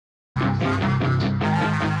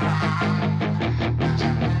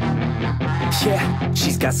Yeah,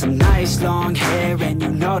 she's got some nice long hair, and you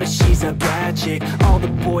know that she's a bad chick. All the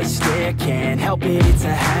boys stare, can't help it, it's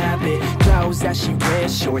a habit. Clothes that she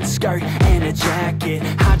wears, short skirt and a jacket.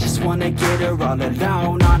 I just wanna get her all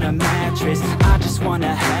alone on a mattress. I just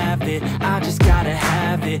wanna have it, I just gotta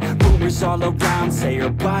have it. Rumors all around say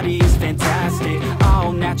her body is fantastic.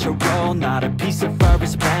 All natural, not a piece of fur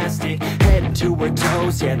is plastic. Head to her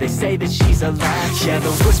toes, yeah, they say that she's a latch. Yeah,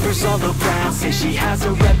 the whispers all around say she has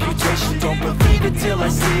a reputation. Don't believe it till I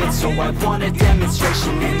see it, so I want a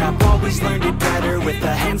demonstration. And I've always learned it better with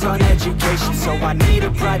a hands-on education. So I need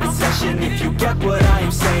a private session if you get what I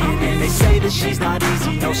am saying. And they say that she's not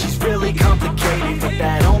easy, no, she's really complicated, but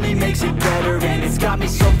that only makes it better, and it's got me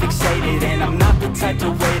so fixated. And I'm not the type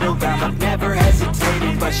to wait around, I've never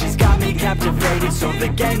hesitated, but she's got me captivated, so the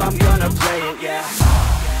game, I'm gonna play it, yeah.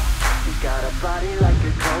 She's got a body like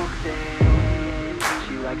a coke thing,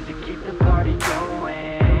 she likes to keep the party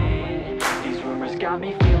going. These rumors got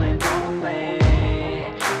me feeling lonely,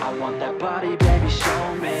 I want that body, baby,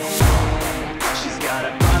 show me. She's got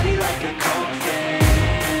a body like a coke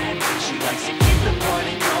thing, she likes to keep the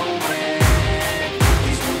party going.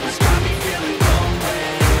 These rumors got me feeling lonely,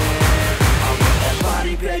 I want that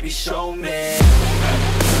body, baby, show me.